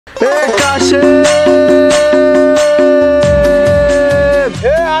এ কাশেম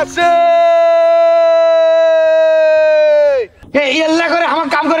এ আছে এ এল্লা করে আমার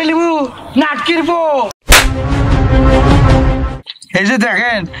কাম করে লিবু নাটকির পো এই যে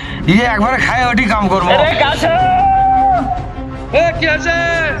দেখেন ইয়ে একবারে খায় ওটি কাম করবো আরে কাশেম এ কি আছে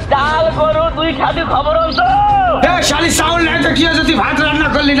ডাল গরু তুই খালি খবর তো এ শালি চাউল নাই তো কি আছে তুই ভাত রান্না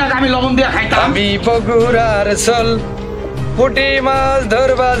করলি না আমি লবণ দিয়ে খাইতাম আমি বগুড়ার চল পুটি মাছ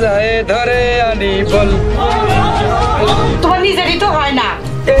ধরবা যায় ধরে আনি বল তোমার নিজেরই তো হয় না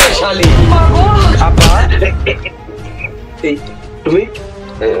এ শালি আপা এই তুমি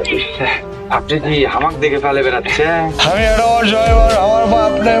আপনি কি হামাক দেখে ফেলে বেড়াচ্ছেন আমি একটা অসহায় আমার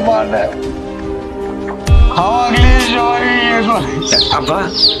বাপ নেই মানে আব্বা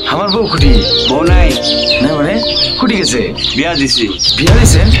আমার বউ খুঁটি বউ নাই না মানে খুঁটি গেছে বিয়া দিছি বিয়া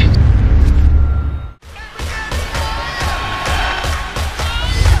দিছেন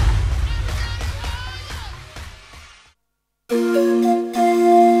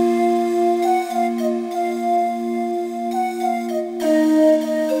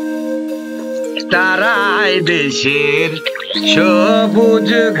তারাই দেশের সবুজ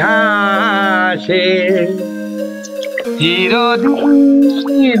ঘাসে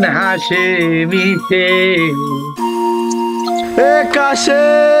চিরদিন হাসে মিশে এ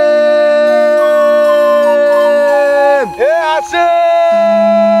কাশেম এ আছে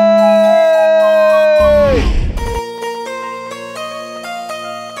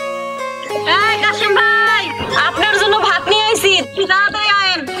এই কাশেম ভাই আপনার জন্য ভাত নিয়ে আইছি তাড়াতাড়ি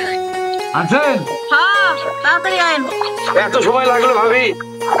আয়েন আছেন হ্যাঁ তাড়াতাড়ি আয়েন এত সময় লাগলো ভাবি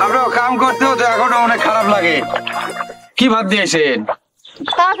আপনার কাম করতে হতো এখনো অনেক খারাপ লাগে কি ভাত দিয়েছেন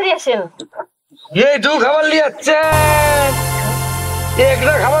তাড়াতাড়ি আসেন এই দু খাবার নিয়ে যাচ্ছেন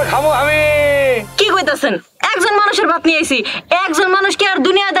একটা খাবার খাবো আমি কি কইতাছেন একজন মানুষের ভাত নিয়ে আইছি একজন মানুষ কি আর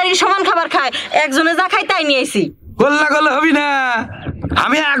দুনিয়াদারির সমান খাবার খায় একজনে যা খায় তাই নিয়ে আইছি গোল্লা গোল্লা হবি না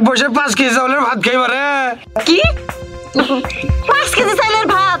আমি এক বসে 5 কেজি চাউলের ভাত খাই পারে কি 5 কেজি চালের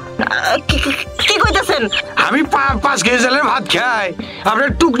ভাত কি কইতাছেন আমি 5 কেজি চালের ভাত খাই আপনি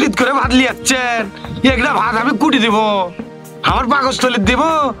টুকরিত করে ভাত নিয়ে যাচ্ছেন একটা ভাত আমি কুটি দিব আমার পাকস্থলীত দিব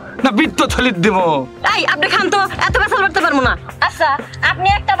না বৃত্তথলীত দিব এই আপনি খান তো এত বেসাল করতে পারবো না আচ্ছা আপনি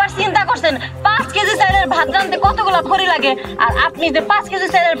একটাবার চিন্তা করছেন 5 কেজি চালের ভাত রাঁধতে কতগুলো খড়ি লাগে আর আপনি যে 5 কেজি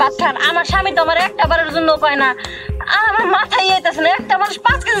চালের ভাত খান আমার স্বামী তো আমার একটাবারের জন্য কয় না আর আমার মাথায় আইতাছে না একটা মানুষ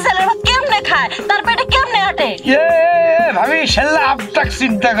 5 কেজি চালের ভাত কেমনে খায় তার পেটে কেমনে আটে ভাবি সেল্লা আপটাক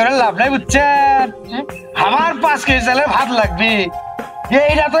চিন্তা করে লাভ নাই বুঝছেন আমার 5 কেজি চালের ভাত লাগবে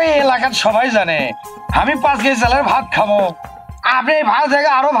এইটা তো এই এলাকার সবাই জানে আমি 5 কেজি চালের ভাত খাবো আপনি ভাত থেকে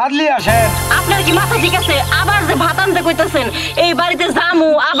আরো ভাত নিয়ে আসেন আপনার কি মাথা ঠিক আছে আবার যে ভাত আনতে কইতাছেন এই বাড়িতে যামু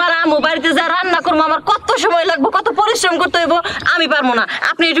আবার আমু বাড়িতে যা রান্না করবো আমার কত সময় লাগবে কত পরিশ্রম করতে হইব আমি পারবো না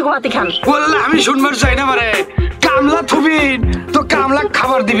আপনি এটুকু ভাতই খান বললে আমি শুনবার চাই না মানে কামলা থুবিন তো কামলা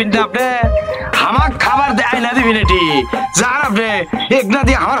খাবার দিবেন না আপনি আমার খাবার দেয় না দিবেন এটি যার আপনি একনা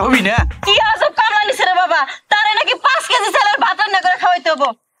দিয়ে আমার হবি না কি আজব কামলা নিছে রে বাবা তারে নাকি 5 কেজি চালের ভাত রান্না করে খাওয়াইতে হবো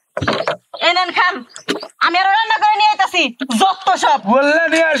এনেন খান আমি আর রান্না করে নিয়ে আইতাছি যত সব বললে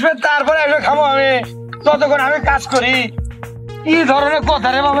নিয়ে আসবে তারপরে এসে খাবো আমি ততক্ষণ আমি কাজ করি কি ধরনের কথা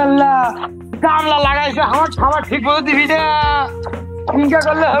রে বাবা কামলা লাগাইছে আমার খাবার ঠিক মতো দিবি না চিন্তা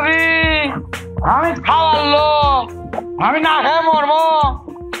করলে হবি আমি খাওয়ার লোক আমি না খেয়ে মরবো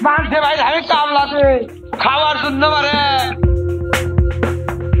মানছে ভাই আমি কামলাতে খাওয়ার জন্য পারে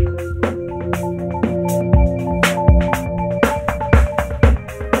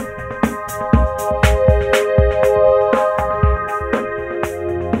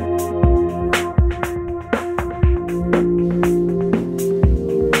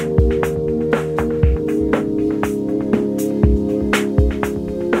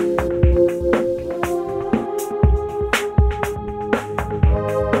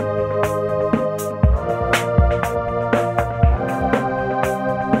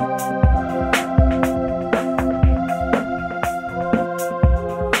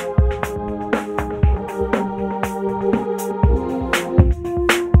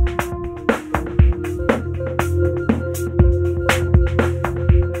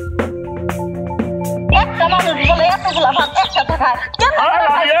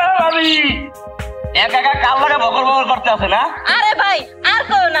আরে ভাই আর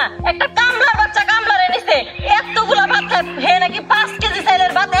কও না একটা কামলার বাচ্চা কামলার এনেছে এতগুলা ভাত খায় হে নাকি 5 কেজি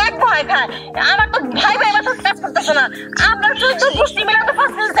চালের ভাত এক ভাই খায় আমার তো ভাই ভাই মাথা কাজ করতেছে না আমরা শুধু গোষ্ঠী মিলে তো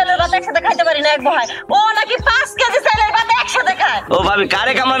 5 কেজি চালের ভাত একসাথে খাইতে পারি না এক ভাই ও নাকি 5 কেজি চালের ভাত একসাথে খায় ও ভাবি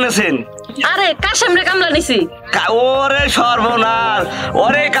কারে কামলা নেছেন আরে কাশেম রে কামলা নিছি ওরে সর্বনাশ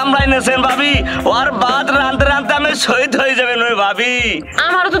ওরে কামলাই নেছেন ভাবি ওর ভাত রাঁধতে রাঁধতে আমি শহীদ হয়ে যাবেন ওই ভাবি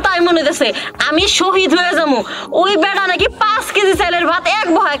আমারও তো তাই ভয় মনে হইতেছে আমি শহীদ হয়ে যাবো। ওই বেটা নাকি 5 কেজি চালের ভাত এক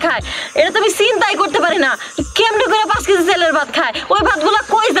বহায় খায়, এটা তো আমি চিন্তাই করতে পারি না। কেমনে করে 5 কেজি চালের ভাত খায়? ওই ভাতগুলা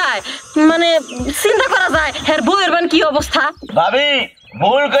কই যায়? মানে চিন্তা করা যায় হ্যাঁ বউয়ের বান কি অবস্থা। ভাবি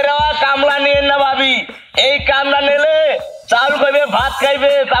ভুল করে কামলা নিয়েন না ভাবি, এই কামলা নিলে চাউল খাইবে, ভাত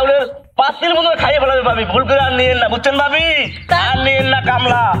খাইবে, চাউলের 5 দিন মতো খাইয়ে ফেলাবে ভাবি। ভুল করে আর নিয়েন না, বুঝছেন ভাবি? আর নিয়েন না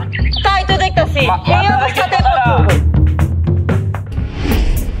কামলা। তাই তো দেখতেছি এই অবস্থাতে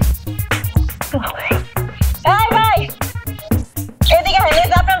এই ভাই এদিকে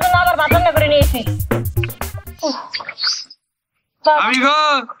হেলে আপনার জন্য আবার ভাত রান্না করে নিয়েছি। আমি গো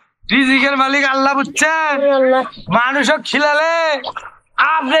রিজিকের মালিক আল্লাহ, বুঝছেন? মানুষও খিলালে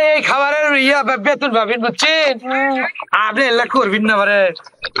আপনি এই খাবারের বেতন পাবেন, বুঝছেন? আপনি এলা করবেন না পারে,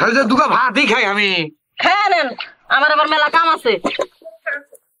 খালি তো দুটো ভাতই খাই আমি। খেয়ে নেন, আমার আবার মেলা কাম আছে।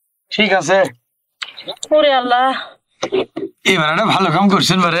 ঠিক আছে। ওরে আল্লাহ, এবার একটা ভালো কাম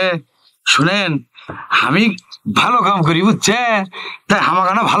করছেন বারে। শুনেন, আমি ভালো কাম করি, বুঝছেন? তাই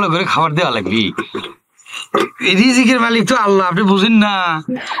আমাকে না ভালো করে খাবার দেওয়া লাগবে। রিজিকের মালিক তো আল্লাহ, আপনি বুঝেন না।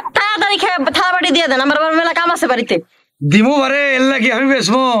 তাড়াতাড়ি খেয়ে থালা বাটি দিয়ে দেন, আমার আবার মেলা কাম আছে বাড়িতে। দিমু বারে, এল্লা কি আমি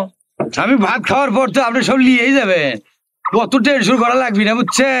বেসমো? আমি ভাত খাওয়ার পর তো আপনি সব নিয়েই যাবেন, কত টেনশন করা লাগবে না,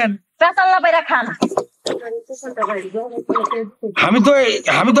 বুঝছেন? পেঁচাল্লা পাইরা খান। আমি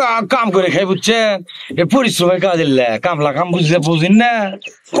তো কাম করে খাই, বুঝছেন? এ পরিশ্রমের কাজ এলে কামলা কাম বুঝেন না,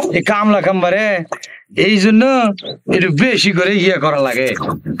 এই কামলা কাম বারে এই জন্য একটু বেশি করে ইয়ে করা লাগে,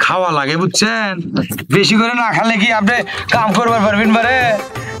 খাওয়া লাগে, বুঝছেন? বেশি করে না খালে কি আপনি কাম করবার পারবেন বারে?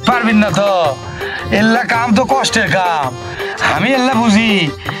 পারবেন না তো। এল্লা কাম তো কষ্টের কাম, আমি এল্লা বুঝি,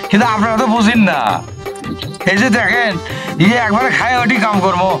 কিন্তু আপনারা তো বুঝেন না। এই যে দেখেন, ইয়ে একবারে খাই ওটি কাম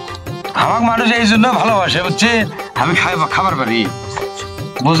করবো, আমাকে মানুষ এই জন্য ভালোবাসে, বুঝছেন? আমি খাবার পারি,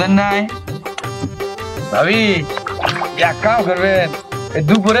 বুঝেন নাই? ভাবি এক কাম করবেন,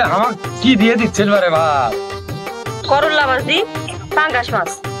 দুপুরে আমার কি দিয়ে দিচ্ছেন বারে ভাত? করল্লা ভাজি, পাঙ্গাস মাছ।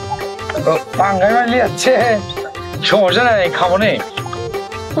 পাঙ্গাস মাছ নিয়ে যাচ্ছে, সমস্যা নাই, খাবো নে।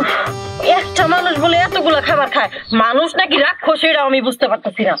 একটা মানুষ বলে এতগুলো খাবার খায়, মানুষ নাকি রাক্ষস সেটাও আমি বুঝতে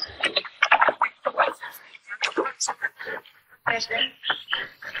পারতেছি না।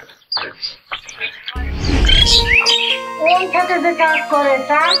 ওই খেতে যে কাজ করে,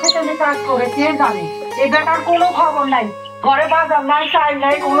 তার খেতে যে কাজ করে, কে জানে? এই বেটার কোনো খবর নাই, ঘরে বাজার নাই, চাই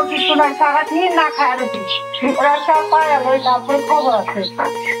নাই, কোনো কিছু নাই, সারাদিন না খায় রেখি। তারপরে খবর আছে,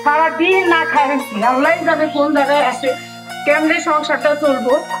 সারাদিন না খায় রেখি। আল্লাহ যাবে কোন জায়গায় আছে, কেমনে সংসারটা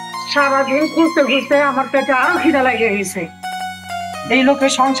চলবো। সারাদিন খুঁজতে খুঁজতে আমার পেটে আরো খিদা লাগে গেছে। এই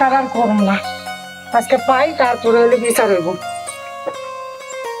লোকের সংসার আর করুন না, আজকে পাই তারপরে হলে বিচার হইব।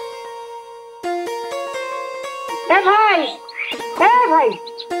 ভাই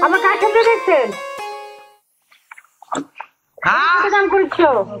আমার কাশেম দেখছেন?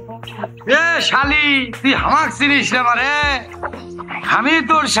 শালি তুই হামাক চিনিস না মারে, আমি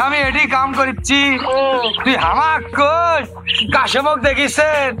তোর স্বামী এটি কাম করিচ্ছি, তুই হামাক কই? কাশেমক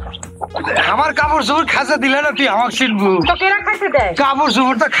দেখিছেন আমার কাপড় চোপড় খাঁচা দিলে না, তুই আমাকে চিনবু? কাপড়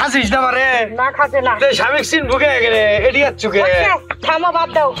চোপড় তো খাসিস না মারে, স্বামী চিনবু কে গেলে? এটি চুকে থামো, বাদ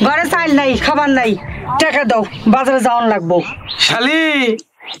দাও। ঘরে চাল নাই, খাবার নাই, টাকা দাও, বাজারে যাওয়ান লাগবো। শালি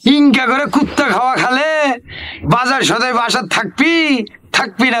ইনকা করে কুত্তা খাওয়া খালে বাজার সদাই বাসার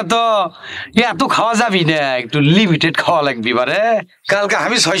থাকবি না তো, এত খাওয়া যাবি না, একটু লিমিটেড খাওয়া লাগবি বারে। কালকে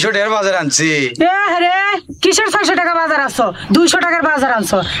আমি 600 টাকার বাজার আনছি। রে কিসের 600 টাকা বাজার আনছো? 200 টাকার বাজার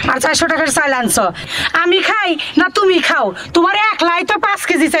আনছো আর 400 টাকার চাল আনছো। আমি খাই না তুমি খাও? তোমার একলাই তো 5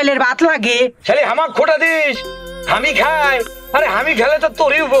 কেজি চাইলের ভাত লাগে। শালি আমাক খোটা দিস, আমি খাই? আরে আমি খেলে তো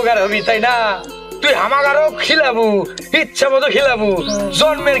তোরই উপকার হবি, তাই না? তুই আমাকে আরো খিলাবু, ইচ্ছা মতো খিলাবু,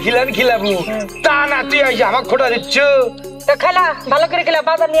 জন্মের খিলাবু, তা না তুই আইসা আমাকে খোটা দিচ্ছ। খেলা ভালো করে খেলা,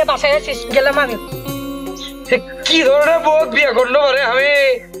 বাজার নিয়ে বাসায় আসিস। গেলাম আমি। কি ধরনের বউ বিয়ে করলো রে? আমি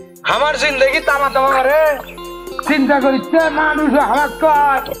আমার জিন্দগি তামা রে চিন্তা করিস মানুষ হামাক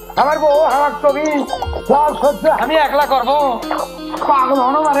কর, আমার বউ হামাক কবি, সব সহ্য আমি একলা করবো? পাগল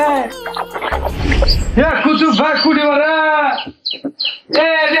হনো মারে। কুতুব ভাই কুটি মারে,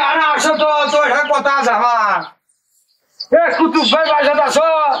 আসো তো, তো এটা কথা আছে আমার। কুতুব ভাই বাসাত আসো।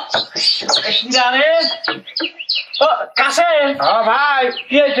 ভাই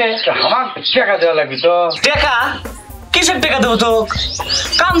কি হয়েছে? আমার টাকা দেওয়া লাগবে তো। টাকা? কিসের টাকা দেবো তো?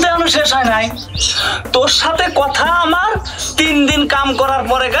 কাম দেওয়ানো শেষ হয় নাই। তোর সাথে কথা আমার 3 দিন কাম করার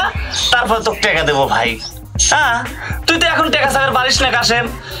পরে তারপর তোকে টাকা দেবো ভাই। হ্যাঁ, তুই তো এখন টাকা ছাড়া পারিস না কাশেম,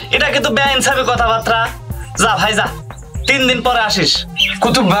 এটা কিন্তু বেআইনসাফি কথাবার্তা। যা ভাই যা, 3 দিন পরে আসিস।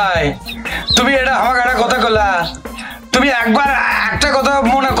 কুতুব ভাই তুমি এটা আমাকে একটা কথা কলা, তুমি একবার একটা কথা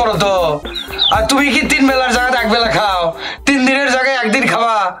মনে করো তো। আর তুমি কি 3 বেলার জায়গায় 1 বেলা খাও? 3 দিনের জায়গায় 1 দিন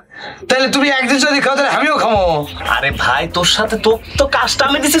খাওয়া? তাহলে তুমি একদিন যদি খাও তাহলে আমিও খাবো। আরে ভাই তোর সাথে তো কাজটা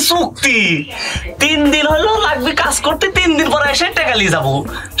আমি দিছি চুক্তি, 3 দিন হলো লাগবে কাজ করতে, 3 দিন পরে এসে টাকা নিয়ে যাবো,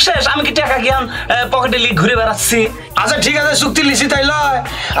 শেষ। আমি কি টাকা গিয়ে পকেটে লিয়ে ঘুরে বেড়াচ্ছি? আচ্ছা ঠিক আছে, চুক্তি লিখি তাই লয়,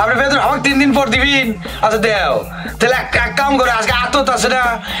 আপনি বেতন আমাকে 3 দিন পর দিবিন। আচ্ছা দেও, তাহলে এক কাম করে, আজকে আতত আছে না,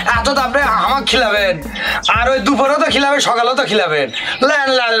 আতত আপনি আমাকে খিলাবেন, আর ওই দুপুরেও তো খিলাবেন, সকালেও তো খিলাবেন।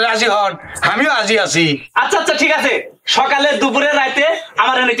 রাজি হন, আমিও আজি আছি। আচ্ছা আচ্ছা ঠিক আছে, সকালে দুপুরে রাতে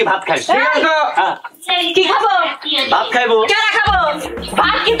আমার একটু ভাত খাই। ঠিক আছে তো? কি খাবো? ভাত খাইবো। কেন খাবো?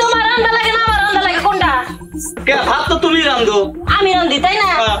 ভাত কি তোমার রান্না লাগে না আমার রান্না লাগে, কোনটা? কে ভাত তো তুমি রান্ধো। আমি রান্ধি তাই না?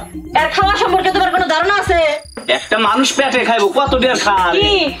 এর খাওয়া সম্পর্কে তোমার কোনো ধারণা আছে? একটা মানুষ পেটে খাইবো, কত ডের খায়?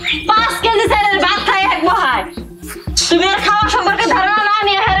 কি 5 কেজি চালের ভাত খাই এক বহায়? তুমি আর খাওয়া সম্পর্কে ধারণা না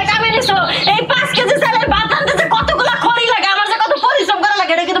নিয়ে হেরে কামে নিছো। এই 5 কেজি চালের ভাত আনতে যে কতগুলা খড়ি লাগে, আমার যে কত পরিশ্রম করা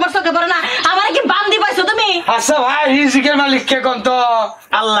লাগে, এটা কি তোমার চোখে পড়ে না? আমার কি বান্দি পাইছো তুমি? আচ্ছা ভাই, রিজিকের মালিক কে কোন তো?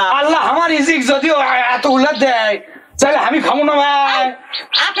 আল্লাহ। আল্লাহ আমার রিজিক যদিও এত উল্লাদ দেয়, তাহলে আমি খাবো না ভাই।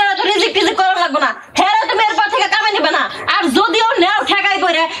 আপনারা তো রিজিক টিজিক করা লাগবে না, হেরে তুমি এরপর থেকে কামে নিবে না। আর যদিও নেও ঠেকাই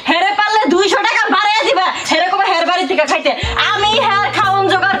পড়ে, হেরে পারলে 200 টাকা বাড়াইয়া দিবা, হেরে কবে হের বাড়ি থেকে খাইতে। আমি হের খাওন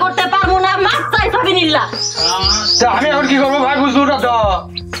জোগাড় করতে পারবো না, মাত্রাই ভাবি নিল্লা। তা আমি এখন কি করবো ভাই, বুঝলো না তো?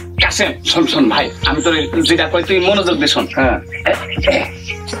 কাসেম শোন শোন ভাই, আমি তোর যেটা কই তুই মনোযোগ দিয়ে শোন। হ্যাঁ,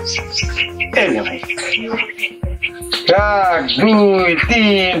 এই নে ভাই। 1 2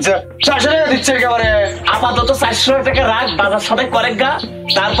 3 4 400 টাকা দিচ্ছে একেবারে। আপাতত 400 টাকা রাখ, বাজার সদাই করে গা,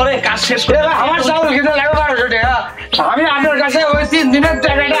 তারপরে কাজ শেষ করে। আমার চাউল খেতে লাগবে 1200 টাকা। আমি আপনার কাছে ওই 3 দিনের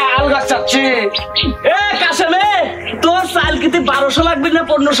টাকাটা আল গাছ চাচ্ছি। এ কাসেমে, তোর চাল কিতে 1200 লাগবে না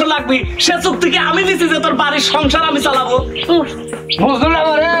 1500 লাগবে, সে চুক্তিকে আমি দিছি যে তোর বাড়ির সংসার আমি চালাবো। বুঝলো না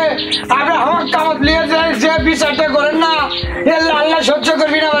মানে, আপনি আমার কামত নিয়ে যে বিচারটা করেন না, এল্লা আল্লাহ সহ্য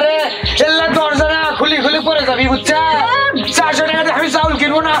করবি না মানে, এল্লা দরজা না খুলি খুলি পরে যাবি, বুঝছে? 400 টাকাতে আমি চাউল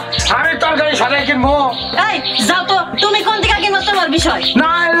কিনবো না, আমি তরকারি সদাই কিনবো। এই যাও তো, তুমি কোন দিকে কিনবো তোমার বিষয়।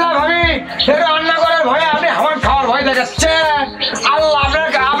 না এল্লা ভাবি, এটা রান্না করার ভয়ে আপনি আমার খাওয়ার ভয় দেখাচ্ছেন। আল্লাহ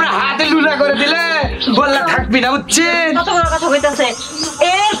আপনার হাতে লুলা করে দিলে বললা থাকবি না, বুঝছেন? কত বড় কথা কইতাছে।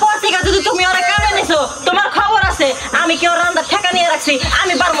 এরপর থেকে যদি তুমি ওরা কামে নিছো, তোমার খবর আছে, আমি কি ওর রান্না ঠেকা নিয়ে রাখছি,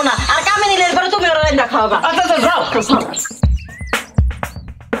 আমি পারবো না। আর কামে নিলে এরপরে তুমি ওরা রান্না খাওয়াবা। আচ্ছা আচ্ছা যাও।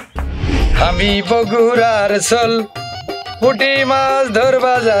 আমি বগুড়ার চল, পুঁটি মাছ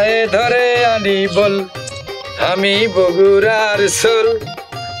ধরবা যায় ধরে আনি বল। আমি বগুড়ার চল,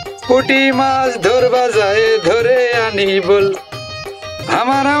 পুঁটি মাছ ধরবা যায় ধরে আনি বল।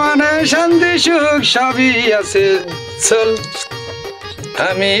 আমার মানে শান্তি সুখ সবই আছে চল,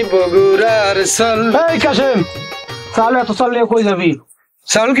 আমি বগুড়ার চল। এই কাশেম, চাল এত চাল নিয়ে কই যাবি?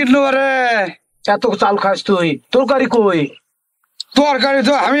 চাউল কিনলো আরে। এত চাল খাস তুই? তরকারি কই? তরকারি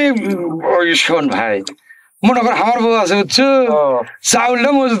তো আমি ওই শোন ভাই, মনে কর আমার বউ আছে বুঝছো, চাউলটা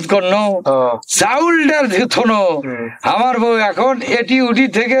মজুত করনো, চাউলটা থনো, আমার বউ এখন এটি উটি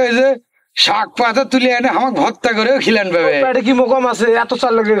থেকে ওই যে শাক পাতা তুলে এনে আমাকে ভর্তা করেও খিলান পাবে। এটা কি মোকাম আছে এত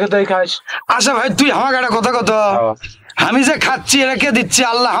চাল লাগে খেতে খাস? আচ্ছা ভাই, তুই আমাকে একটা কথা কত, আমি যে খাচ্ছি এটা কে দিচ্ছে?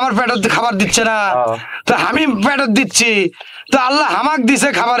 আল্লাহ আমার পেটত খাবার দিচ্ছে না, তো আমি পেটত দিচ্ছি, তো আল্লাহ আমাকে দিছে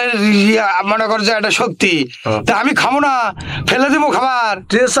খাবারের মনে কর যে একটা শক্তি, তা আমি খাবো না, ফেলে দিব খাবার?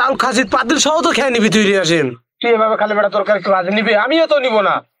 তুই চাল খাসি পাতিল সহ তো খেয়ে নিবি তুই রিয়াসিন। তুই এভাবে খালি বেটা তরকারি কাজে নিবি? আমিও তো নিব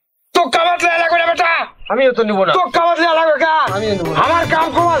না। তো কামাত লে লাগবে না বেটা, আমিও তো নিব না। তো কামাত লে লাগবে কা? আমিও নিব না। আমার কাম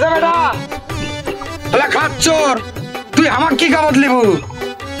কম আছে বেটা, তাহলে খাচ্ছর তুই আমাকে কি কামত লিবু?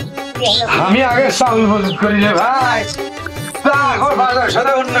 আমি আগে চাউল মজুত করি রে ভাই, তারপর বাজার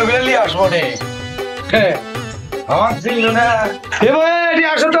সাথে অন্য বেলি আসবো নে। আমার ছিল না এবার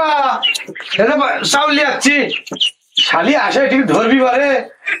আসো তো, চাউল নিয়ে আসছি। শালি আসে ঠিক ধরবি পারে,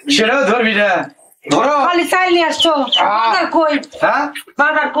 সেটাও ধরবি না। ধরো খালি চাল নিয়ে আসছো, বাজার কই? হ্যাঁ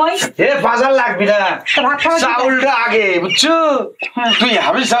বাজার কই? এ বাজার লাগবি না, ভাত খাওয়া দিবে? চাউলটা আগে বুঝছো। তুই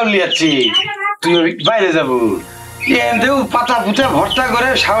আমি চাউল নিয়ে আসছি, তুই বাইরে যাবো, এতেও পাতা পুতা ভর্তা করে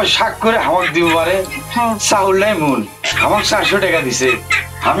শাক করে হামক দিব পারে। চাউল নাই মূল, হামক 400 টাকা দিছে,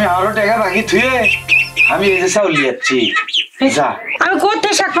 আমি আরো টাকা বাকি থুয়ে আমি এই যে চাউল নিয়ে যাচ্ছি। যা, আমি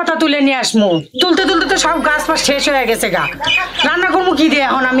কোথা শাক পাতা তুলে নিয়ে আসমু? তুলতে তুলতে তো সব গাছ পাশ শেষ হয়ে গেছে গা। রান্না করবো কি দিয়ে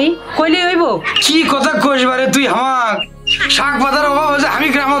এখন? আমি কইলে হইব? কি কথা কইস বারে তুই হামাক? শাক পাতার অভাব হয়েছে, আমি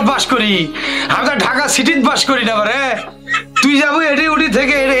গ্রামত বাস করি, আমি তো ঢাকা সিটিত বাস করি না বারে। তুই যাবো এটি উটি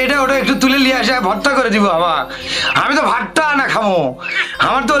থেকে এটা ওটা একটু তুলে নিয়ে আসে ভর্তা করে দিব আমার, আমি তো ভাতটা না খাবো,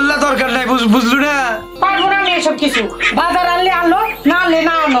 আমার তো অল্লা দরকার নাই, বুঝলু না? পারবো না আমি এসব কিছু, বাজার আনলে আনলো, না আনলে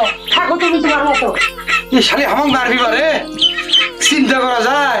না আনো, থাকো তুমি তোমার মতো। এই শালি হামাক মারবি বারে, চিন্তা করা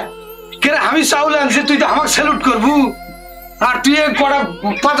যায় কেন? আমি চাউল আনছি, তুই তো আমাকে স্যালুট করবু, আর তুই কটা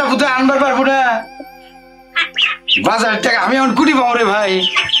পাতা পুতা আনবার পারবো না? বাজার টাকা আমি এখন কুটি পাবো রে ভাই।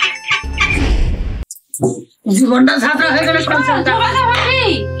 জীবনটা ঝাঁঝরা হয়ে গেলে সংসারটা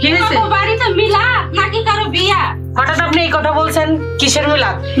কি হয়েছে? বাড়িতে মিলা নাকি কারো বিয়া? হঠাৎ আপনি এই কথা বলছেন, কিসের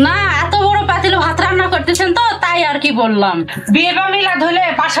মিলাদ? না, এত বড় পাতিলে ভাত রান্না করতেছেন তো তাই আর কি বললাম। বিয়ে বা মিলাদ হলে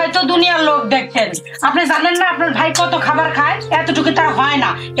বাসায় তো দুনিয়ার লোক দেখছেন। আপনি জানেন না আপনার ভাই কত খাবার খায়? এতটুকু তার হয় না,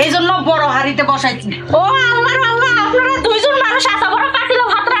 এই জন্য বড় হাড়িতে বসাইছি। ও আল্লাহ আল্লাহ, আপনারা দুইজন মানুষ এত বড় পাতিলে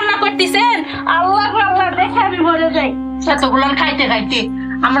ভাত রান্না করতেছেন। আল্লাহ আল্লাহ, দেখে আমি মরে যাই। এতগুলো খাইতে খাইতে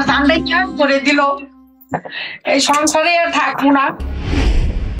আমার ধান্দাই চাষ করে দিল। এই সংসারে আর থাকবো না।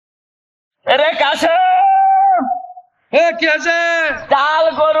 এরে কাছে কি আছে? চাল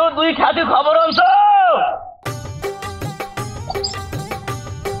গরু 2 খাদি খবর আনছো?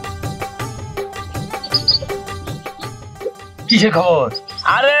 কিসের খবর?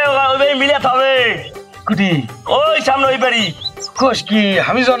 আরে ওই মিলাত হবে। কুটি ওই সামনে ওই বাড়ি। কোষ কি?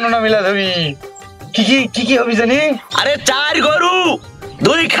 আমি জন্ম না মিলা ধরি। কি কি কি কি হবি জানি? আরে 4 গরু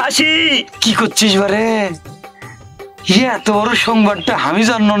 2 খাসি। কি করছিস বারে? এত বড় সংবাদটা আমি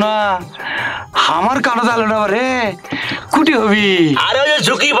জানো না। আমার কানো জানো না বারে। কুটি হবি? আরে ওই যে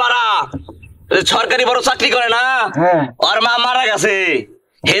ঝুঁকি পাড়া সরকারি বড় চাকরি করে না, হ্যাঁ। ওর মা মারা গেছে,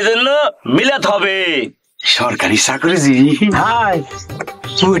 সেই জন্য মিলাত হবে। সরকারি চাকরিজীবী? হাই,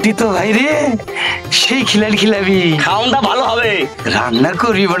 ওটি তো ভাই রে সেই খিলাবি। খাওনটা ভালো হবে। রান্না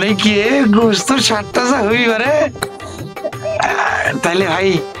করি বলে কি গোস্ত 7টা যা হই বারে। তাইলে ভাই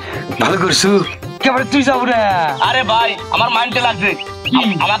ভালো করছু। কেবল তুই যাবো রে? আরে ভাই আমার মাইন্ডে লাগছে,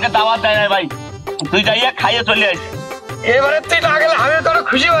 আমাকে দাওয়াত দেয় না ভাই, তুই যাইয়া খাইয়ে চলে আস। এবারে তুই না গেলে আমি তো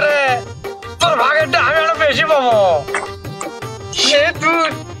খুশি বারে। তোর ভাগেরটা আমি আরো বেশি পাবো। সে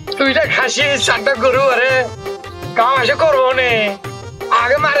তুইটা খাসি 4টা গরু আরে কাম এসে করবো নে।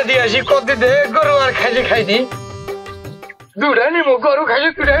 আগে মারে দিয়ে আসি কদি দে গরু আর খাসি খাইনি। 2টাই নিবো, গরু খাসি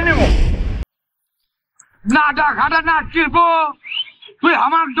 2টাই নিবো। নাটা খাটা নাট কিরবো। তুই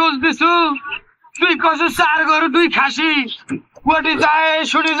আমার দোষ দিছু। তুই কছু 4 গরু 2 খাসি। ওটি যায়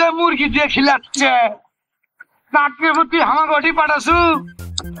শুনি যে মুরগি দিয়ে খিলাচ্ছে। নাট কিরবো, তুই আমার ওটি পাঠাছু।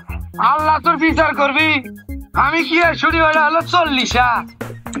 আল্লাহ তোর বিচার করবি। আমি কি আর শুনি ওটা হলো 40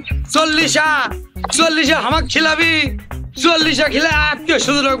 আমাকে খিলাবি। 40 খিলে আত্মীয়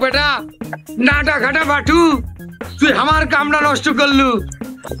শুধু লোক বেটা। নাটা খাটা বাটু, তুই আমার কামটা নষ্ট করলু।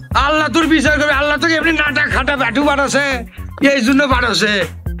 আল্লাহ তোর বিচার করবে। আল্লাহ তোকে এমনি নাটা খাটা বাটু পাঠাছে, এই জন্য পাঠাছে।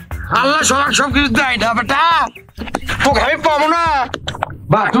 আল্লাহ সবকিছু দেয় না বেটা। তোকে আমি পাবো না।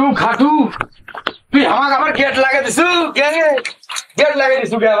 বাটু খাটু তুই আমাকে আবার গেট লাগিয়ে দিছু। গেট লাগিয়ে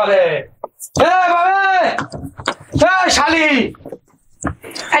দিছু কে বলে? এ বাবে, এ শালি,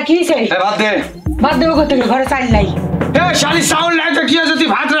 কি হয়েছে? বাদ দে। বাদ দেবো করতে ঘরে চাল নাই। এ শালি, চাউল নাই তো কি হয়েছে? তুই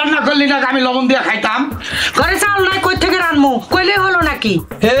ভাত রান্না করলি না, আমি লবণ দিয়ে খাইতাম। ঘরে চাল নাই, কই থেকে রানমু? কইলে হলো নাকি?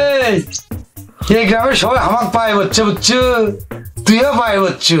 এই গ্রামের সবাই আমাকে পায়ে হচ্ছে বুঝছো। তুইও পায়ে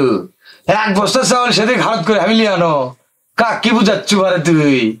হচ্ছু। 1 বস্তা চাউল সেদিন ঘাড়ত করে আমি লিয়ানো। কাক কি বুঝাচ্ছু বারে?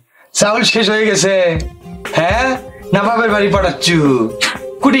 তুই চাউল শেষ হয়ে গেছে, হ্যাঁ না বাপের বাড়ি পাঠাচ্ছু?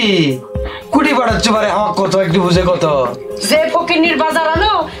 কুটি পাঠাচ্ছু বারে? আমার কত একটু বুঝে কত। যে ফকিন্নির বাজার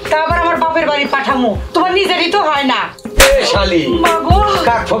আনো তা আবার আমার বাপের বাড়ি পাঠামু? তোমার নিজেরই তো হয় না। এ শালি, মাগো,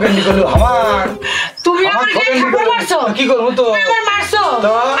 কাক ফকিন্নি করলু আমার? তুমি আমার আমাকে ফকিন্নি ঠাকুর করলু। মারছো। কি করবো তো? তুমি আমার মারছো।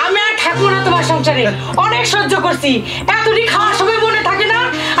 তো? আমি আর থাকবো না তোমার সংসারে। অনেক সহ্য করছি, এতদিন খাওয়ার সময় মনে থাকে না।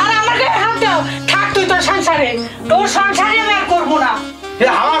 আর আমার গায়ে হাত দাও। থাক তুই তোর সংসারে। তোর সংসারে আমি আর করবো না।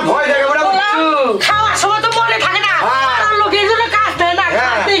 আমার ভয় দেখে বেটা বুঝছু। খাওয়ার সময় তো মনে থাকে না। আর লোকের জন্য কাজ দেয় না,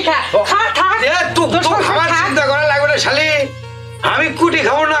 খাতেই খা। খা থাক। তোর খাবার চিন্তা করা লাগবে না শালি। আমি কুটি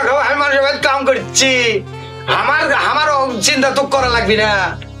খাবো না খাবো, আমি মানুষের বাড়িতে কাম করছি। আমার চিন্তা তো করা লাগবে না।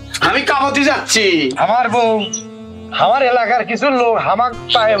 আমি কামতি যাচ্ছি। আমার বউ, আমার এলাকার কিছু লোক হামাক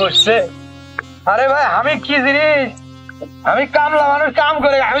পায়ে বসছে। আরে ভাই, আমি কি জিনিস? আমি কামলা মানুষ, কাম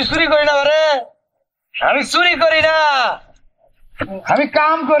করে। আমি চুরি করি না বারে। আমি চুরি করি না, আমি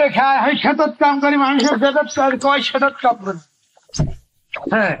কাম করে খাই। আমি খেতত কাম করি, মানুষের খেতত কয় খেতত কাম করি।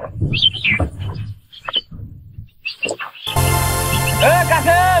 হ্যাঁ,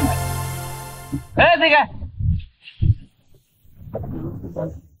 কাসেম, দিকে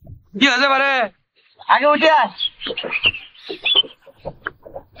কি হতে পারে? আগে উঠে আস।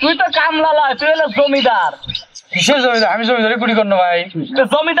 তুই তো কামলা লয়, তুই হলো জমিদার। কিসের জমিদার? আমি জমিদারি কুড়ি করবো ভাই। তো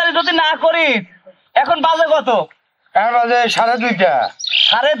জমিদারি যদি না করিস, এখন বাজে কত? এখন বাজে 2:30।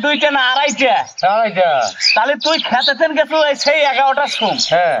 2:30 না 2:30? তাহলে তুই খেতেছেন গেছো সেই 11টার সময়।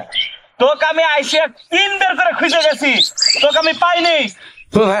 হ্যাঁ, তোকে আমি আইসে 3 বের করে খুঁজে গেছি, তোকে আমি পাইনি।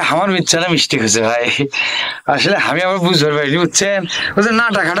 ও ভাই আমার মিথ্যাটা মিষ্টি হয়েছে ভাই, আসলে আমি আবার বুঝতে পারিনি বুঝছেন, ওই যে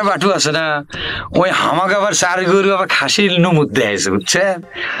নাটা খাটা বাটু আছে না, ওই আমাকে আবার চার গরু আবার খাসির নুমুদ দেয়াছে বুঝছেন,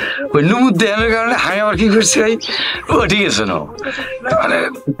 ওই নুমুদ দেওয়ানোর কারণে আমি আবার কি করছি ভাই, ও ঠিক আছে না মানে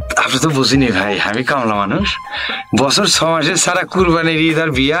আপনি তো বুঝিনি ভাই, আমি কামলা মানুষ, বছর 6 মাসে সারা কুরবানির ঈদ আর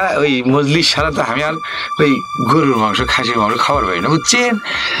বিয়া ওই মজলিস সারা তো আমি আর ওই গরুর মাংস খাসির মাংস খাবার পাই না বুঝছেন,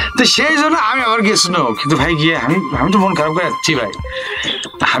 তো সেই জন্য আমি আবার গেছি না, কিন্তু ভাই গিয়ে আমি তো মন খারাপ করে যাচ্ছি ভাই,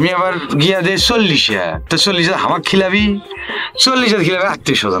 আমি আবার গিয়া দে 40 তো 40 আমাকে খিলাবি, 40 খিলাবি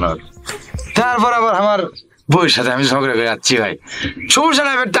আত্মীয় স্বজন, তারপর আবার আমার বউয়ের সাথে আমি ঝগড়া করে যাচ্ছি ভাই, সমস্যা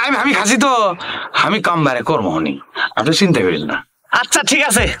নাই টাইম আমি খাসি তো, আমি কাম বারে কর্ম হনি, আপনি চিন্তা করেন না। আচ্ছা ঠিক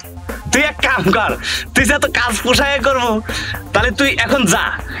আছে, তুই এক কাম কর, তুই যা তো কাজ পোষায় করবো, তাহলে তুই এখন যা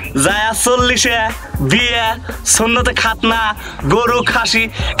 40 বিয়ে সুন্নতে খাতনা গরু খাসি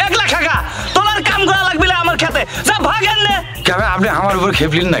 1 লাখ টাকা তোর আর কাম করা লাগবে না আমার খেতে, যা ভাগেন নে। কেন আপনি আমার উপর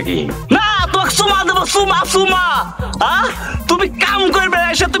খেপলেন নাকি? না তোকে সুমা দেবো, সুমা তুমি কাম করবে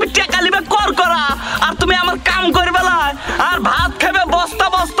এসে তুমি টাকা নিবে কর করা, আর তুমি আমার কাম করবে না আর ভাত খাবে বস্তা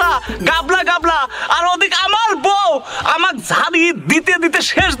বস্তা গাবলা গাবলা, আর ওদিকে আমার বউ আমাক ঝাড়ি দিতে দিতে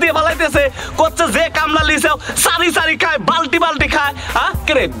শেষ দিয়ে ফেলাইতেছে, করছে যে কামলা লিছেও সারি খায় বালতি বালতি খায়,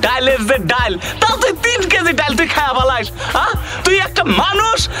 কে ডাইলের যে ডাইল, তাও তুই 3 কেজি ডাইল তুই খায়া ফেলাইস, তুই একটা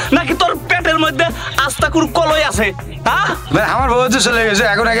মানুষ নাকি তোর পেটের মধ্যে আস্তা করে কলই আছে? আমার বউ তো চলে গেছে,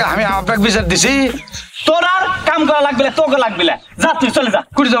 এখন আগে আমি আপনাকে বিচার দিছি, তোর আর কাম করা লাগবে না, তোকে লাগবে না, যা তুই চলে যা।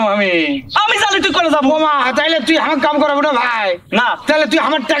 করে যাবো আমি জানি তুই করে যাবো। মা তাইলে তুই আমার কাম করাবো না ভাই? না তাহলে তুই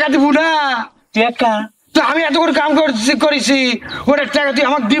আমার টাকা দিব না? তুই একা তো আমি এত করে কাম করেছি ওটার টাকা তুই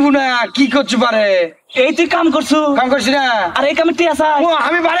আমাকে দিব না, কি করছি পারে? এই তুই কাম করছু, কাম করছি না, আর এই কামে টিয়া চাই?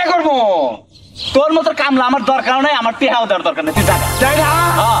 আমি বারে করবো, তোর মতো কামলা আমার দরকার নাই, আমার টিহাও দেওয়ার দরকার নেই, তুই যা। তাই না?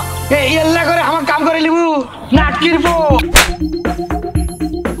 এই এল্লা করে আমার কাম করে লিবু না কিরবো?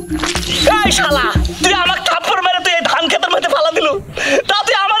 এই শালা তুই আমার থাপ্পড় মেরে তুই এই ধান ক্ষেতের মধ্যে ফালা দিলু, তা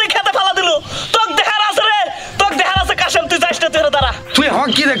তুই আমারই খেতে ফালা দিলু, তোক দেখার আছে রে, তোক দেখার আছে কাশেম, তুই যাইস না, তুই দাঁড়া। তুই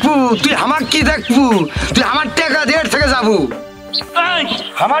আমাকে কি দেখবু? তুই আমাকে কি দেখবু? তুই আমার টাকা দিয়ে থেকে যাবো,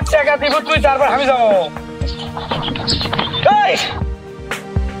 আমার টাকা দিব তুই, তারপর আমি যাবো। এই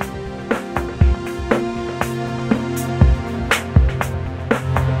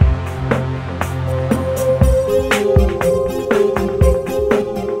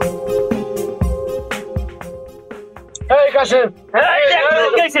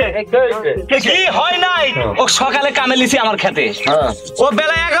কি হয় নাই, ও সকালে কামে লিছি আমার খেতে, ও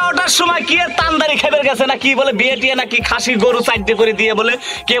বেলা 11টার সময় কি তান্দারি খেবের গেছে না কি বলে বিয়ে টিয়ে নাকি খাসি গরু চারটে করে দিয়ে বলে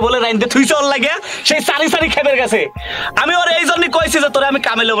কে বলে রাইনতে থুই চল লাগে, সেই সারি খেবের গেছে, আমি ওর এই জন্যই কইছি যে তোরে আমি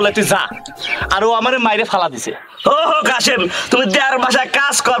কামেলে বলে তুই যা, আর ও আমারে মাইরে ফালা দিছে। ও কাশেম তুমি দেয়ার বাসায়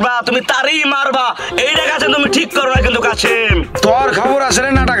কাজ করবা, তুমি তারই মারবা, এইটা কাছে তুমি ঠিক করবা, কিন্তু কাশেম তোর খবর আছে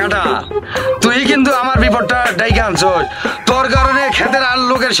রে নাটা খাটা, তুই কিন্তু আমার বিপদটা ডাইকে আনছস, তোর কারণে খেতের আর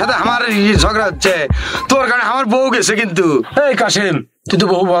লোকের সাথে আমার ঝগড়া হচ্ছে, তোর কারণে আমার বউ গেছে কিন্তু। এই কাশেম তুই তো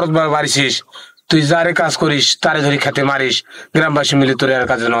বহু বড় বাড়িছিস, তুই যারে কাজ করিস তারে ধরি খেতে মারিস, গ্রামবাসী মিলে তোর আর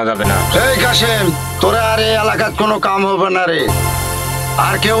কাজে নেওয়া যাবে না। এই কাশেম তোরা আর এই এলাকার কোনো কাম হবে না রে,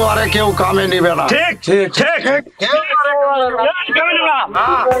 আর কেউ কামে নিবে না। ঠিক ঠিক ঠিক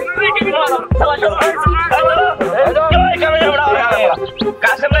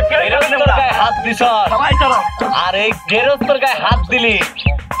হাত দিছ আর এই গেরস্তের গায়ে হাত দিলি,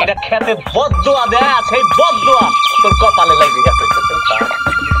 এটা খেতে বদদোয়া দেয়, সেই বদদোয়া তোর কপালে লেগে গেছে।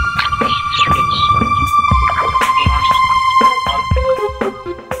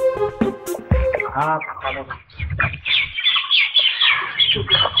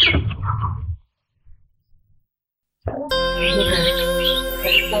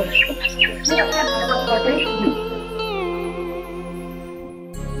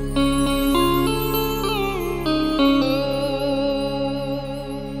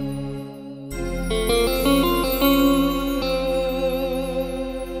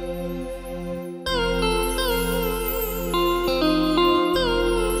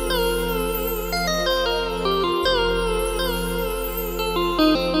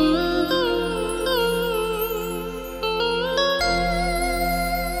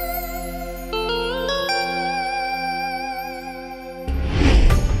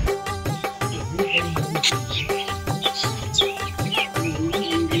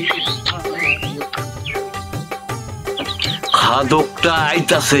 খাদকটা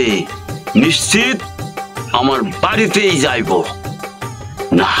আইতাছে, নিশ্চিত আমার বাড়িতেই যাইব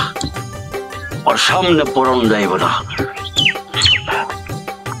না, ওর সামনে পড়ন যাইব না।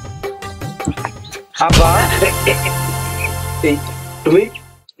 আব্বা তুমি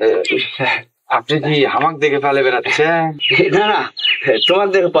আপনি কি হামাক দেখে ফেলে বেড়াচ্ছেন? না না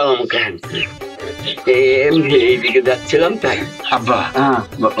তোমাদের পালাম কেন? এমনি এইদিকে যাচ্ছিলাম তাই। আব্বা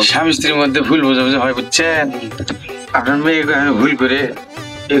স্বামী স্ত্রীর মধ্যে ভুল বোঝাবুঝি হয় বুঝছেন। আপনার মেয়েকে আমি ভুল করে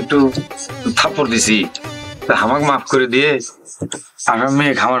একটু থাপ্পড় দিছি, আমাকে মাফ করে দিয়ে আপনার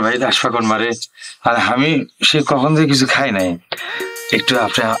মেয়ে আমার ভাইতে হাসপাকন মারে, আর আমি সে কখন থেকে কিছু খাই নাই। একটু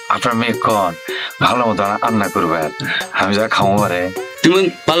আপনার মেয়ে কন ভালো মতো রান্না করবে, আমি যা খাবো পারে। তুমি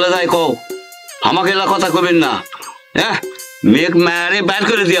পাল্লা যাই কও, আমাকে এলা কথা কবেন না। হ্যাঁ, মেঘ মায়ারে বাইর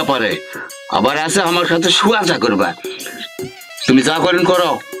করে দিয়া পারে, আবার আছে আমার সাথে শুয়াচা করবা। তুমি যা করেন করো,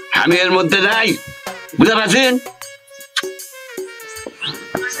 আমি এর মধ্যে নাই, বুঝতে পারছেন?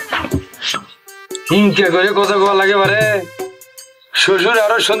 হিংসা করে কথা কওয়া লাগে পারে। শ্বশুর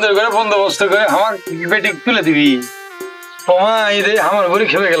আরো সুন্দর করে বন্দোবস্ত করে আমার বেটি তুলে দিবি, তোমা এই রে আমার বড়ি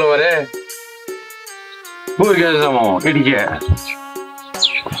খেলে গেল পারে। বই গেছে যাবো এদিকে।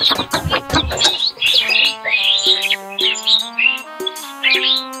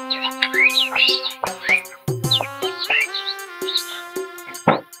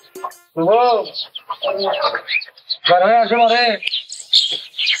 আসো মারে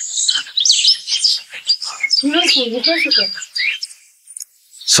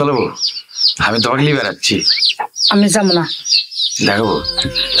চলো, আমি তোমাকে নিয়ে বেড়াচ্ছি। আমি যাবো না। দেখো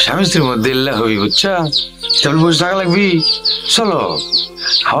স্বামী স্ত্রীর মধ্যে এল্লা হবি বুঝছা, তেমন বসে থাকা লাগবি। চলো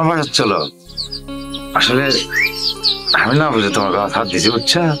আমার বাসার চলো। আসলে আমি না বুঝে তোমার গায়ে হাত দিছি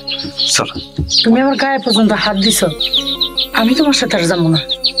বুঝছা। চলো। তুমি আমার গায়ে পর্যন্ত হাত দিছো, আমি তোমার সাথে আর যাবো না।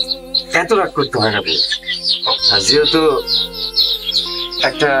 এত রাগ করতে হয় না, যেহেতু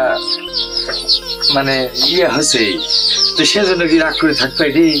একটা মানে ইয়ে হচ্ছে তো সেজন্য কি রাগ করে থাকতে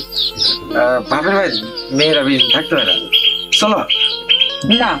হয়? বাপের ভাই মেয়েরা বিন থাকতে হয় না। চলো।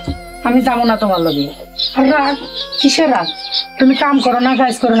 না, আমি যাবো না তোমার লগে। রাগ কিসের রাগ? তুমি কাম করো না,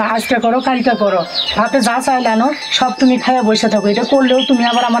 কাজ করো না, আজকে করো কালকে করো, হাতে যা চাইলে আনো সব তুমি খাইয়া বসে থাকো। এটা করলেও তুমি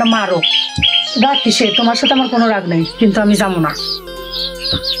আবার আমার মারো। রাগ কিসে? তোমার সাথে আমার কোনো রাগ নেই, কিন্তু আমি যাবো না।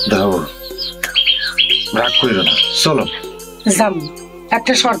 দেখো রাগ করিল না, চলো। যাবো,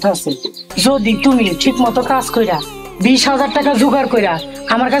 একটা শর্ত আছে। যদি তুমি ঠিক মতো কাজ কইরা 20,000 টাকা জোগাড় কইরা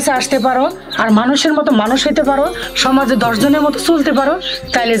আমার কাছে আসতে পারো, আর মানুষের মতো মানুষ হইতে পারো, সমাজে 10 জনের মতো চলতে পারো,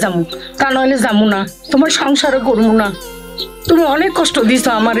 তাইলে যাবো। তা নইলে যাবো না, তোমার সংসারও করবো না। তুমি অনেক কষ্ট দিছো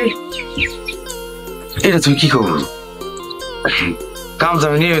আমারে। এটা তুমি কি করবো? কাম তো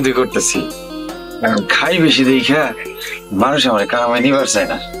আমি নিয়মিত করতেছি, খাই বেশি দেখা মানুষ আমার কামাই নিবার চায়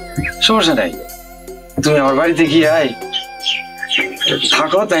না। সমস্যা নাই, তুমি আমার বাড়িতে গিয়ে আয়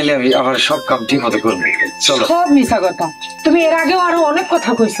থাকো, তাইলে আমি আবার সব কাম ঠিক মতো করবো। চলো। সব মিছা কথা। তুমি এর আগেও আরো অনেক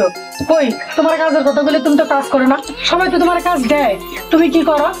কথা কইছো। কই তোমার কাজের কথা বলে? তুমি তো কাজ করো না, সবাই তো তোমার কাজ দেয়। তুমি কি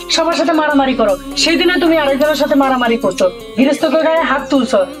করো? সবার সাথে মারামারি করো। সেই দিনে তুমি আরেকজনের সাথে মারামারি করছো, গৃহস্থকে গায়ে হাত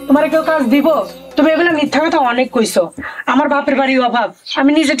তুলছো। তোমার কেউ কাজ দিব? তুমি এগুলো মিথ্যা কথা অনেক কইছো। আমার বাপের বাড়ি অভাব,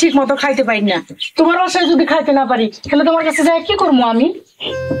 আমি নিজে ঠিক মতো খাইতে পারি না। তোমার বাসায় যদি খাইতে না পারি, তাহলে তোমার কাছে যাই কি করবো আমি?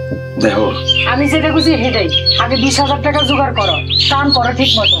 দেখো আমি যেটা বুঝি হেঁটাই। আগে 20,000 টাকা জোগাড় করো, কাম করো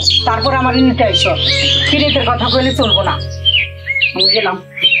ঠিক মতো, তারপর আমার নিতে আইসো। ফিরেতে কথা কইলে চলবো না। আমি গেলাম।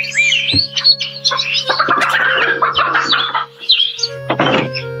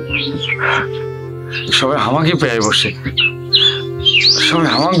 সবাই আমাকে পেয়ে বসে, সবাই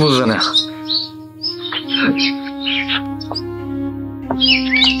আমাকে বুঝবে না।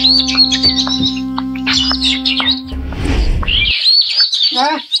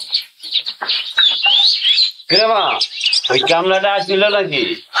 ওই কামলাটা আসছিল নাকি?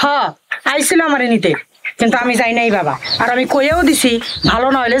 হ্যাঁ, আইছিল আমারে নিতে, কিন্তু আমি যাই নাই বাবা। আর আমি কইয়াও দিছি ভালো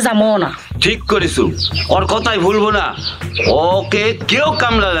না হইলে যাবো না। ঠিক করেছু, ওর কথাই ভুলবো না। ওকে কেউ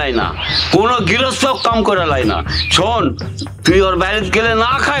কামলা লাই না, কোনো গৃহস্থ কাম করে লাই না। শোন, তুই ওর বাইরে গেলে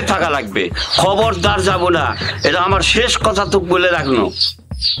না খায় থাকা লাগবে, খবরদার যাবো না। এটা আমার শেষ কথা তোকে বলে রাখলো।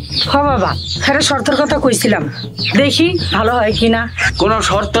 হ বাবা, হ্যাঁ শর্তের কথা কইছিলাম, দেখি ভালো হয় কিনা। কোনো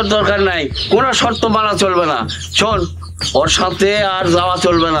শর্তের দরকার নাই, কোনো শর্ত মানা চলবে না। শোন, ওর সাথে আর যাওয়া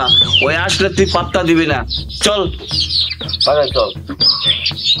চলবে না। ওই আসলে তুই পাত্তা দিবি না। চল চল।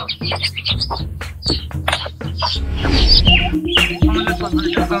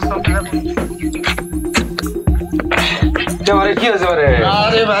 কি হয়েছে?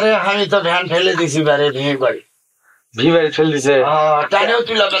 আরে বারে আমি তো ভ্যান ফেলে দিছি বারে, ভেঙে বাড়ি ভিবারে ফেল দিছে, টানেও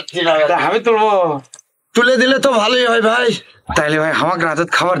তুলে পাচ্ছি না। আমি তুলবো। তুলে দিলে তো ভালোই হয় ভাই। তাইলে ভাই আমাকে রাতে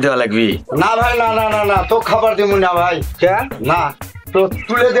খাবার দেওয়া লাগবে। না ভাই, না না না না, তো খাবার দিব না ভাই। না, তো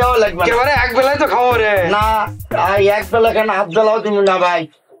তুলে দেওয়া লাগবে। একেবারে এক বেলায় তো খাবো রে। না, এক বেলা কেন, হাফ বেলাও দিব না ভাই।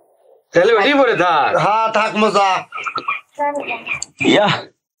 তাহলে ওই পরে থাক। হ্যাঁ থাক, মজা। ইয়া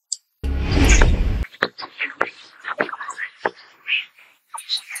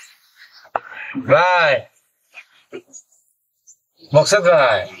ভাই মকসদ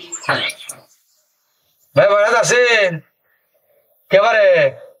ভাই ভাই বাড়িতে আছেন কেবারে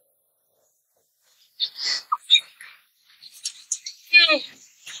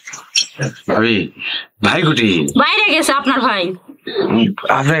ভাবি ভাই কুটি বাইরে গেছে আপনার ভাই।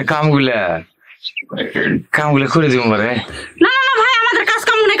 আপনার কামগুলা করে দিব পারে। না না না ভাই, আমাদের কাজ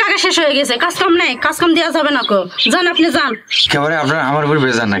কাম অনেক আগে শেষ হয়ে গেছে। কাজ কাম নেই, কাজ কাম দেওয়া যাবে না। যান আপনি যান। কেবারে আপনার আমার উপর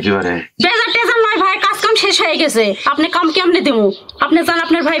বেজান না কেবারে? বেজার টেজার নয় ভাই, কাজ কাম শেষ হয়ে গেছে। আপনি কাম কেমনে দেবো? আপনি যান,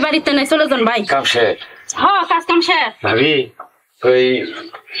 আপনার ভাই বাড়িতে নাই, চলে যান ভাই। কাম শেষ? হ্যাঁ কাজ কাম শেষ। ভাবি ওই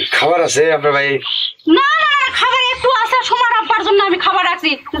খাবার আছে আপনার ভাই? না না না, খাবার একটু আছে, সময় রাখবার জন্য আমি খাবার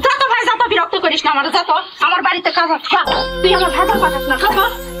রাখছি। যা তো ভাই, যা তো, বিরক্ত করিস না আমার। যা তো, আমার বাড়িতে কাজ আছে। তুই আমার ভাত পাঠাস না, খাবো।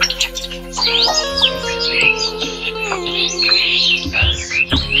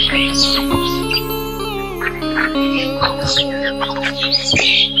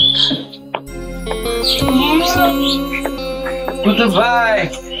 কুতুব ভাই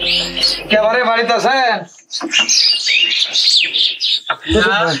কেবারে বাড়িতে আছেন?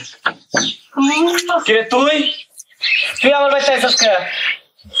 কে তুই তুই আমার বাড়িতে আইছস কে?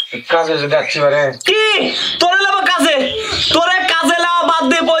 কাজে যাচ্ছি বারে। কি তোরে লাবা কাজে? তোরে কাজে লাওয়া বাদ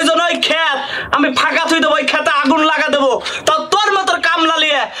দিয়ে প্রয়োজন হয় খেত। আমি ফাঁকা থুই দেবো, ওই খেতে আগুন লাগা দেবো। তা তোর মতোর কামলা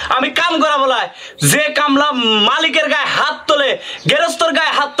লিয়ে আমি কাম করা বলাই। যে কামলা মালিকের গায়ে হাত তোলে, গেরস্তর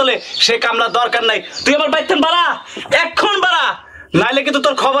গায়ে হাত তোলে, সে কামলা দরকার নাই। তুই আমার বাড়িতে বাড়া, এখন বাড়া, নাইলে কিন্তু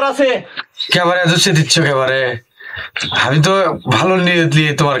তোর খবর আছে। কেবারে দুষে দিচ্ছ কেবারে? আমি তো ভালো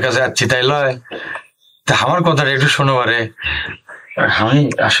নিয়ে তোমার কাছে যাচ্ছি, তাই লয়? তা আমার কথাটা একটু শোনো বারে। আমি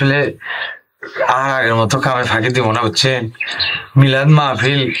আসলে আর আগের মতো কামে ফাঁকি দিব না, বুঝছেন? মিলাদ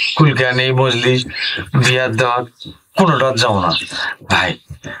মাহফিল, কুলকানি, মজলিস, বিয়ার দাওয়াত কোনোটা যাবো না ভাই।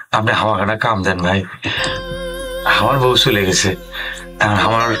 আপনি আমাকে একটা কাম দেন ভাই। আমার বউ চলে গেছে,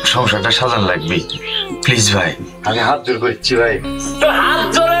 আমার সংসারটা সাজান লাগবে, প্লিজ ভাই। আমি হাত জোর করছি ভাই। তোর হাত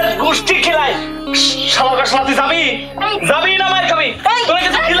জোরের গোষ্ঠী খেলায় শালাকা শালা তুই যাবি না মার খাবি? তোর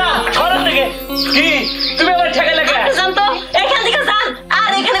কাছে খেলাম শহরের থেকে। কি তুমি আমার ঠেকে লেগে? যান তো, এখান থেকে যান।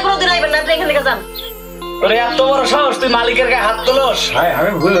 আর এখানে কোনোদিন আইবেন না, আপনি এখান থেকে যান। তোর এত বড় সাহস, তুই মালিকের গায়ে হাত তোলস? ভাই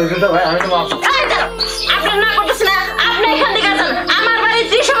আমি ভুল হয়েছে তো ভাই, আমি তো মাফ। আপনার না করতেছি না, আপনি এখান থেকে যান। আমার বাড়ির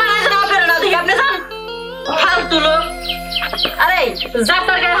ত্রিসমান আয়োজন আপনার না দেখি, আপনি যান। ফালতু লোক। আরে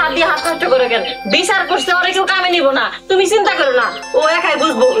যাত্রার গায়ে হাত দিয়ে হাত নষ্ট করে গেল। বিচার করছে, ওরা কেউ কামে নিব না। তুমি চিন্তা করো না, ও একাই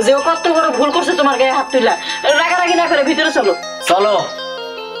বুঝবো যে ও কত বড় ভুল করছে তোমার গায়ে হাত তুলা। রাগারাগি না করে ভিতরে চলো। চলো,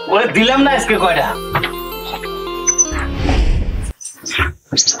 ওরে দিলাম না আজকে কয়টা।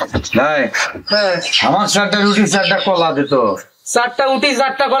 ভাই আমার 4টা রুটি 4টা কলা দিত। 4টা উঠি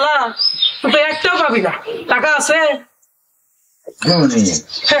 4টা কলা, তুই তো একটাও পাবি না। টাকা আছে?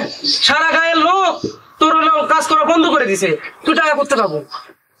 হ্যাঁ, সারা গায়ের লোক তোর হলো কাজ করা বন্ধ করে দিছে, তুই টাকা করতে পাবো?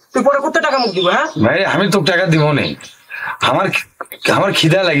 তুই পরে কত টাকা মুখ দিব? হ্যাঁ ভাই আমি তো টাকা দিব না, আমার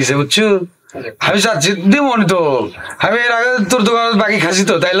খিদা লাগিছে বুঝছো। আমি চাচ্ছি দিব না তো। আমি এর আগে তোর দোকান বাকি খাসি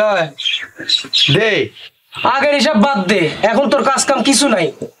তো, তাই লয় দে। আগের হিসাব বাদ দে, এখন তোর কাজ কাম কিছু নাই।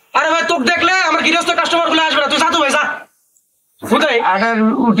 আরে ভাই তোকে দেখলে আমার গৃহস্থ কাস্টমার গুলো আসবে না। তুই যা তো ভাই, যা। বুঝাই আটা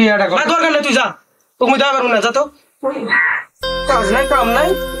রুটি আটা না, দরকার নেই, তুই যা। তুমি দেওয়া পারবো না, যা তো। কাজ নাই, কাম নাই,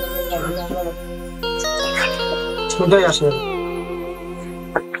 বুঝাই আসে।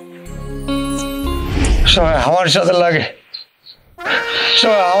 সবাই আমার সাথে লাগে,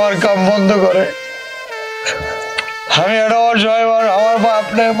 সবাই আমার কাম বন্ধ করে। আমি একটা অসহায় মানুষ, আমার বাপ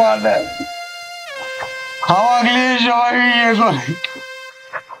নেই মা নেই, আমাকে নিয়ে সবাই ইয়ে করে,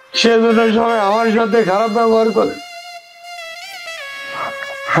 সেজন্য সবাই আমার সাথে খারাপ ব্যবহার করে।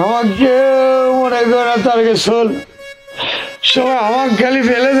 আমাকে মনে করে তার শোন, সবাই আমাকে খালি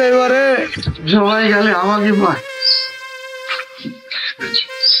ফেলে দেয়, এবারে সবাই খালি আমাকে পায়।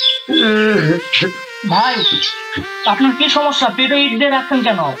 ভাই আপনার কি সমস্যা? পেটে ইট দিয়ে রাখছেন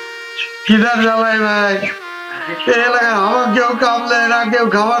কেন? খিদার জ্বালাই ভাই, এই এলাকায় আমার কেউ কাম দেয় না, কেউ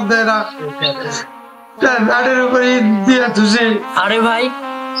খাবার দেয় না, পেটের উপরে ইট দিয়ে তুসি। আরে ভাই,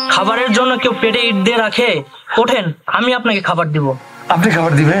 খাবারের জন্য কেউ পেটে ইট দিয়ে রাখে? ওঠেন, আমি আপনাকে খাবার দিব। আপনি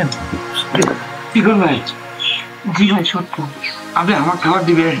খাবার দিবেন? কি করবেন ভাই? জি ভাই সত্যি। আপনি আমার খাবার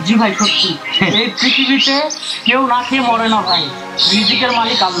দিবেন? জি ভাই সত্যি। এই পৃথিবীতে কেউ না খেয়ে মরে না ভাই, রিজিকের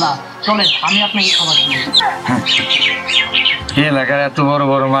মালিক আল্লাহ। চলেন, আমি আপনাকে খাবার দিব। এই এলাকার এত বড়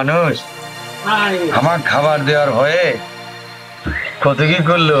বড় মানুষ আমার খাবার দেওয়ার হয়ে কত কি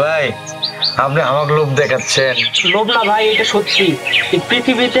করলো ভাই। আপনি আমাকে লোভ দেখাচ্ছেন। লোভ না ভাই, এটা সত্যি। এই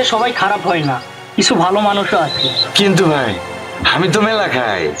পৃথিবীতে সবাই খারাপ হয় না, কিছু ভালো মানুষও আছে। কিন্তু ভাই আমি তো মেলা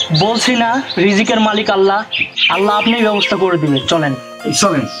খাই। বলছি না, রিজিকের মালিক আল্লাহ। আল্লাহ আপনি ব্যবস্থা করে দিবেন। চলেন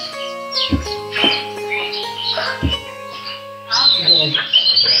চলেন।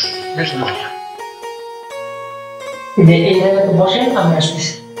 এই জায়গাতে বসেন, আমি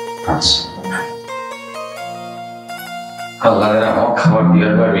আসতেছি। আচ্ছা আল্লাহ আমার খাবার দিতে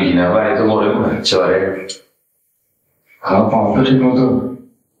পারবি না, বাইরে তো বলে মনে হচ্ছে বারে খাওয়া পাবো তো ঠিক মতো।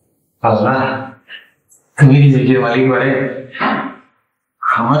 আল্লাহ তুমি রিজিকের মালিক বারে,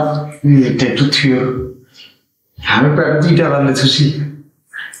 আমার রিজিকটা একটু থিও। আমি প্রায় 2টা রান্না ছুছি,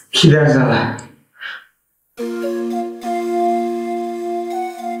 খিদার জ্বালা।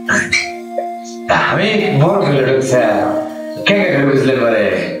 আমি বড় ফেলে ঢুকছি, কে কে বুঝলেন বারে?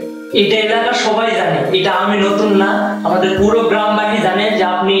 এটা এলাকার সবাই জানে, এটা আমি নতুন না, আমাদের পুরো গ্রামবাসী জানে যে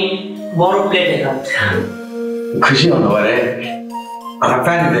আপনি বড় প্লেটে খান। খুশি হলো বারে, আমার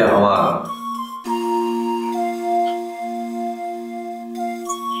প্যান্ট দেওয়া আমার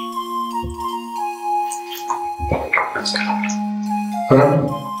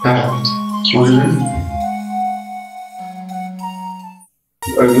বুঝলেন।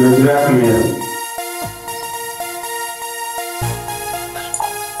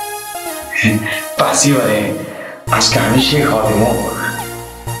 পাশি বারে আজকে আমি সে খাওয়া দেবো।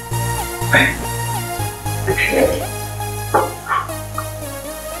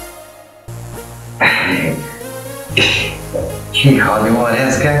 কি খাওয়া দেবো মানে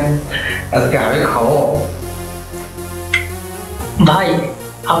আজকে, আজকে আমি খাবো। ভাই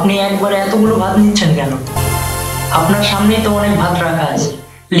আপনি একবারে এতগুলো ভাত নিচ্ছেন কেন? আপনার সামনেই তো অনেক ভাত রাখা আছে,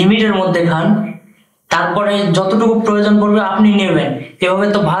 লিমিটের মধ্যে খান, তারপরে যতটুকু প্রয়োজন পড়বে আপনি নেবেন। এভাবে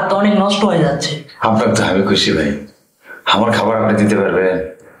তো ভাত অনেক নষ্ট হয়ে যাচ্ছে। আপনার তো আমি খুশি ভাই, আমার খাবার আপনি দিতে পারবেন।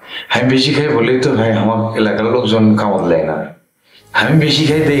 আমি বেশি খাই বলেই তো ভাই আমার এলাকার লোকজন খাবার দেয় না। আমি বেশি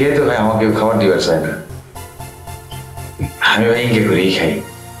খাই দেখে তো ভাই আমাকে খাবার দিবার চায় না। আমি ভাই ইঙ্গে করেই খাই।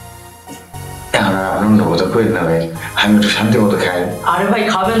 এখন আর আনন্দ বোধ করি না ভাই, আমি একটু শান্তি মতো খাই। আরে ভাই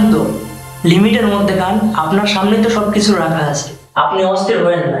খাবেন তো, লিমিটের মধ্যে খান, আপনার সামনে তো সবকিছু রাখা আছে। আপনি অস্থির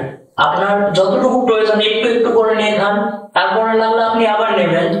হবেন না, আপনার যতটুকু প্রয়োজন একটু একটু করে নিয়ে খান, তারপরে লাগলে আপনি আবার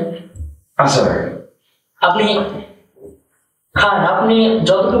নেবেন। আচ্ছা ভাই আপনি খান, আপনি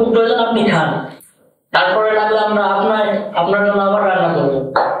যতটুকু প্রয়োজন আপনি খান, তারপরে লাগলে আমরা আপনার জন্য আবার রান্না করবো।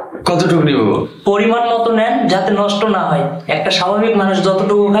 কতটুকু নিব? পরিমাণ মতো নেন, যাতে নষ্ট না হয়। একটা স্বাভাবিক মানুষ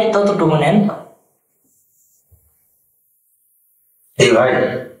যতটুকু খায় ততটুকু নেন। এই ভাই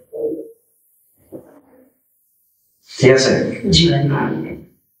ঠিক আছে? জি ভাই।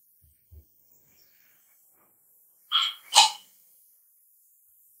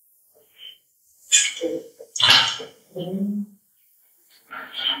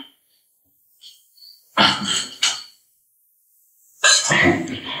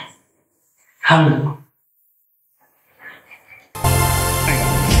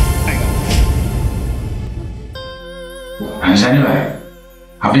 আমি জানি ভাই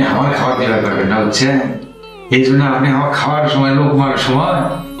আপনি আমার খাবার দিতে পারবেন না, বুঝছেন? এই জন্য আপনি আমার খাওয়ার সময় লোক মারার সময়।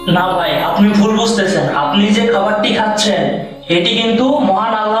 না ভাই আপনি ভুল বুঝতেছেন, আপনি যে খাবারটি খাচ্ছেন এটি কিন্তু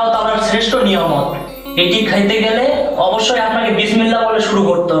মহান আল্লাহ তাআলার শ্রেষ্ঠ নিয়ামত। এটি খাইতে গেলে অবশ্যই আপনাকে বিসমিল্লাহ বলে শুরু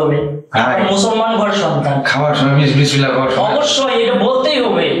করতে হবে। আপনি মুসলমান ঘরের সন্তান, খাওয়ার সময় বিসমিল্লাহ বলার সময় অবশ্যই এটা বলতেই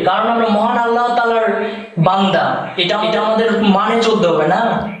হবে, কারণ আমরা মহান আল্লাহ তাআলার বান্দা। এটা আমাদের মানে চলতে হবে না।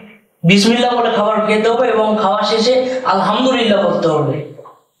 বিসমিল্লাহ বলে খাবার খেতে হবে এবং খাওয়া শেষে আলহামদুলিল্লাহ বলতে হবে,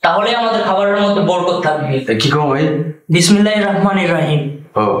 তাহলে আমাদের খাবারের মধ্যে বরকত থাকবে। কি কম ভাই? বিসমিল্লাহির রহমানির রহিম।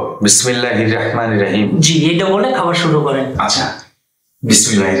 ও বিসমিল্লাহির রহমানির রহিম। জি, এটা বলে খাবার শুরু করেন। আচ্ছা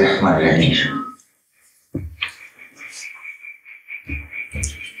বিসমিল্লাহির রহমানির রহিম।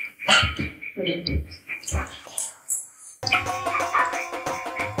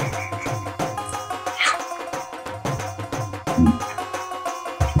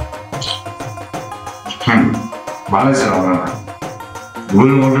 ভালো ছিল আমরা ভুল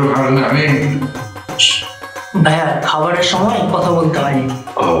মোটর কারণে আমি ভাইয়া খাবারের সময় কথা বলতে হয়নি।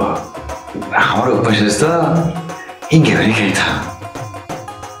 ও আমার অভ্যাস আছে তো ইঙ্গে করে খাইতাম।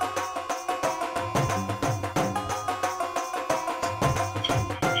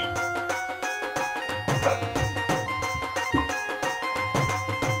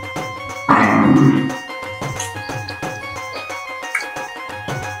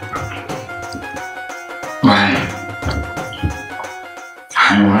 ভাই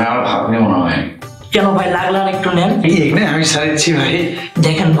আমি মনে হয় আর ভাব নেব না ভাই। কেন ভাই, লাগলে আর একটু নেন। এখানে আমি সারিচ্ছি ভাই।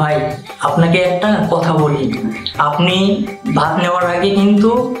 দেখেন ভাই, আপনাকে একটা কথা বলি, আপনি ভাত নেওয়ার আগে কিন্তু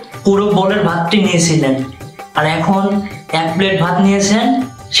পুরো বলের ভাতটি নিয়েছিলেন, আর এখন 1 প্লেট ভাত নিয়েছেন,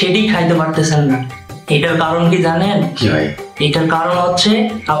 সেটি খাইতে পারতেছেন না। এটার কারণ কি জানেন? কি ভাই? এটার কারণ হচ্ছে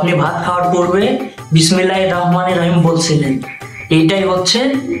আপনি ভাত খাওয়ার পূর্বে বিসমিল্লাহির রহমানির রহিম বলছিলেন। এইটাই হচ্ছে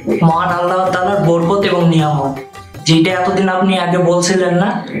মহান আল্লাহ তাআলার বরকত এবং নিয়ামত, যেটা এতদিন আপনি আগে বলছিলেন না,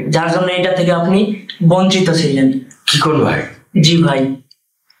 যার জন্য এটা থেকে আপনি বঞ্চিত ছিলেন। কি করবো ভাই? জি ভাই,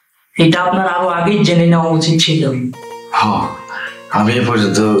 এটা আপনার আরো আগেই জেনে নেওয়া উচিত ছিল। হ্যাঁ, আমি এ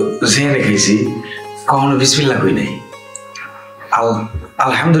পর্যন্ত জেনে রেখেছি, কখনো বিসমিল্লাহ কই নাই,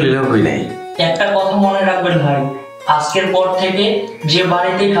 আলহামদুলিল্লাহ কই নাই। একটা কথা মনে রাখবেন ভাই, আজকের পর থেকে যে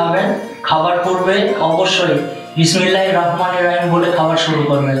বাড়িতে খাবেন, খাবার পূর্বে অবশ্যই বিসমিল্লাহির রহমানির রহিম বলে খাবার শুরু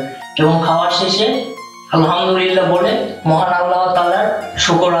করবেন এবং খাওয়ার শেষে আলহামদুলিল্লাহ বলে মহান আল্লাহ তাআলার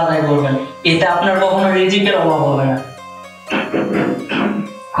শুকর আদায় করবেন। এতে আপনার কখনো রিজিকের অভাব হবে না।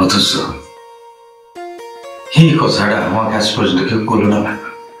 অথচ এই কথাটা আমার কাছ পর্যন্ত কেউ করলো না।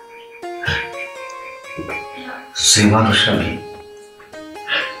 সে মানুষ আমি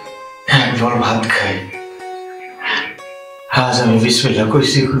একবার ভাত খাই, আজ আমি বিসমিল্লাহ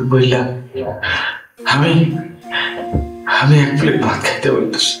কইছি বললাম, আমি এক প্লেট ভাত খাইতে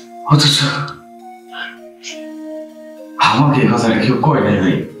বলতেছি, অথচ আমাকে এই কথাটা কেউ কয় নাই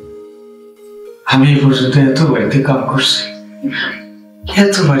ভাই। আমি এই পর্যন্ত এত বাড়িতে কাম করছি,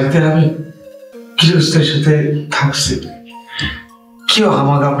 এত বাড়িতে আমি গৃহস্থের সাথে থাকছি, কেউ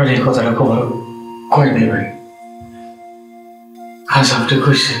আমাকে আপনার এই কথাটা কয় নাই ভাই। আজ আপনি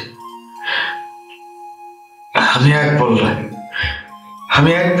কইছে, আমি এক বললাম, আমি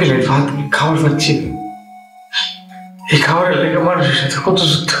এক প্লেট ভাত খাবার পাচ্ছি, এই খাবারের লেগে মানুষের সাথে কত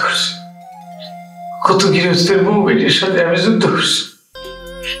যুদ্ধ করছি, কত গৃহস্থের বউ বেটির সাথে আমি যুদ্ধ করছি।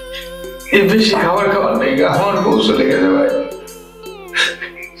 এই বেশি খাবার খাওয়ার লেগে আমার বউ চলে গেছে ভাই।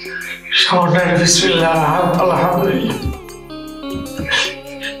 সামান্য বিসমিল্লাহ আলহামদুলিল্লাহ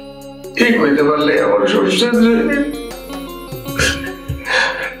এই কইতে পারলে আমার সমস্যা।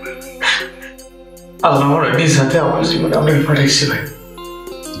 আল্লাহ আমার নিজ হাতে আমার জীবনে আপনাকে পাঠাইছি ভাই,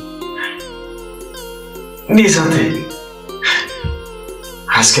 নিজ হাতে।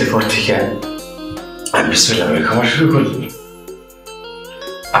 আজকের পর থেকে আমি বিসমিল্লাহ বলে খাবার শুরু করলাম,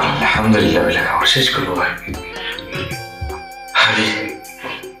 আলহামদুলিল্লাহ বলে খাবার শেষ করবো ভাই।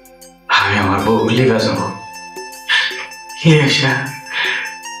 আমি আমার বউ লিগা যাবো,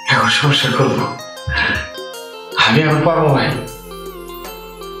 এখন সংসার করবো, আমি এখন পারবো ভাই,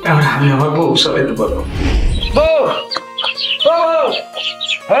 এখন আমি আমার বউ চালাইতে পারবো।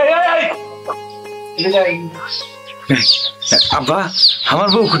 আব্বা, আমার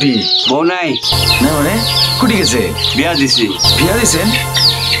বউ কুটি? বউ নাই। না মানে কুটি গেছে? বিয়া দিছি। বিয়া দিছেন?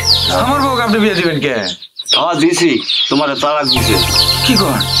 আমার বউকে আপনি বিয়া দিবেন কে? হ্যাঁ দিছি, তোমার তালাক দিছে। কি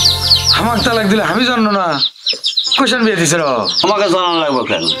কর? আমার তালাক দিলে আমি জানো না, কোশান বিয়ে দিছে? তোমাকে জানানো লাগবো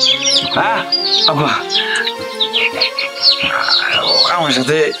কেন? হ্যাঁ আব্বা, আমার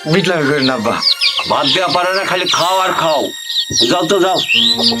সাথে বিটলামি করেন না আব্বা। ভাত দেওয়া পারে না, খালি খাও আর খাও। যাও তো যাও।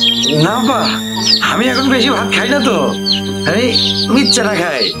 না আব্বা, আমি এখন বেশি ভাত খাই না তো, আমি মিথ্যাটা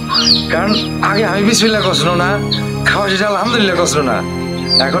খাই। কারণ আগে আমি বিসমিল্লাহ কষলো না, খাওয়া শেষে আলহামদুলিল্লাহ কষলো না।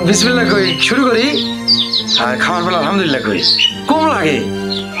 এখন বিসমিল্লাহ কই শুরু করি আর খাওয়ার বেলা আলহামদুলিল্লাহ কই। কম লাগে,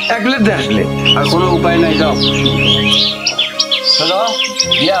 এক প্লেট দিয়ে আসলে। আর কোনো উপায় নাই, যাও। চলো,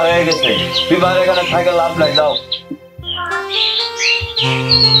 বিয়া হয়ে গেছে, বিবাহ এখানে থাকে লাভ নাই, যাও।